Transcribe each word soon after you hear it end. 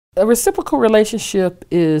A reciprocal relationship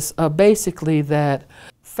is basically that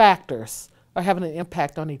factors are having an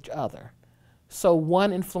impact on each other. So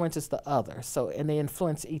one influences the other, and they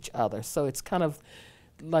influence each other. So it's kind of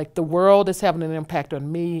like the world is having an impact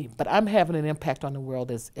on me, but I'm having an impact on the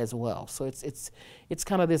world as well. So it's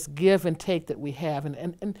kind of this give and take that we have.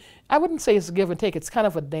 And I wouldn't say it's a give and take. It's kind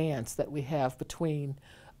of a dance that we have between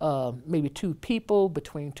maybe two people,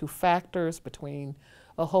 between two factors, between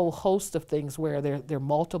a whole host of things where there are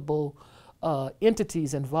multiple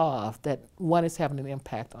entities involved, that one is having an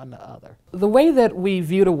impact on the other. The way that we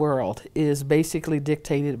view the world is basically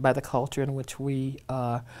dictated by the culture in which we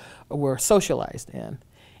were socialized in.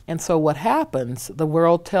 And so what happens, the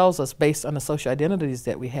world tells us, based on the social identities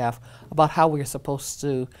that we have, about how we're supposed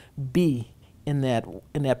to be in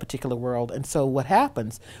that particular world. And so what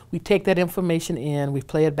happens, we take that information in, we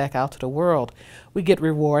play it back out to the world, we get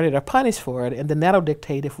rewarded or punished for it, and then that'll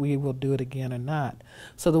dictate if we will do it again or not.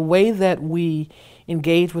 So the way that we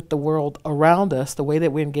engage with the world around us, the way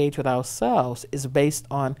that we engage with ourselves, is based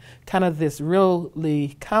on kind of this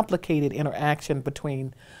really complicated interaction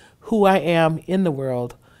between who I am in the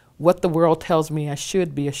world, what the world tells me I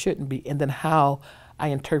should be or shouldn't be, and then how I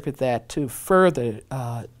interpret that to further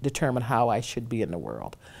determine how I should be in the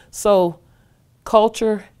world. So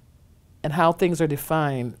culture and how things are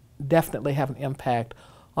defined definitely have an impact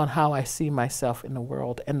on how I see myself in the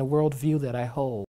world and the worldview that I hold.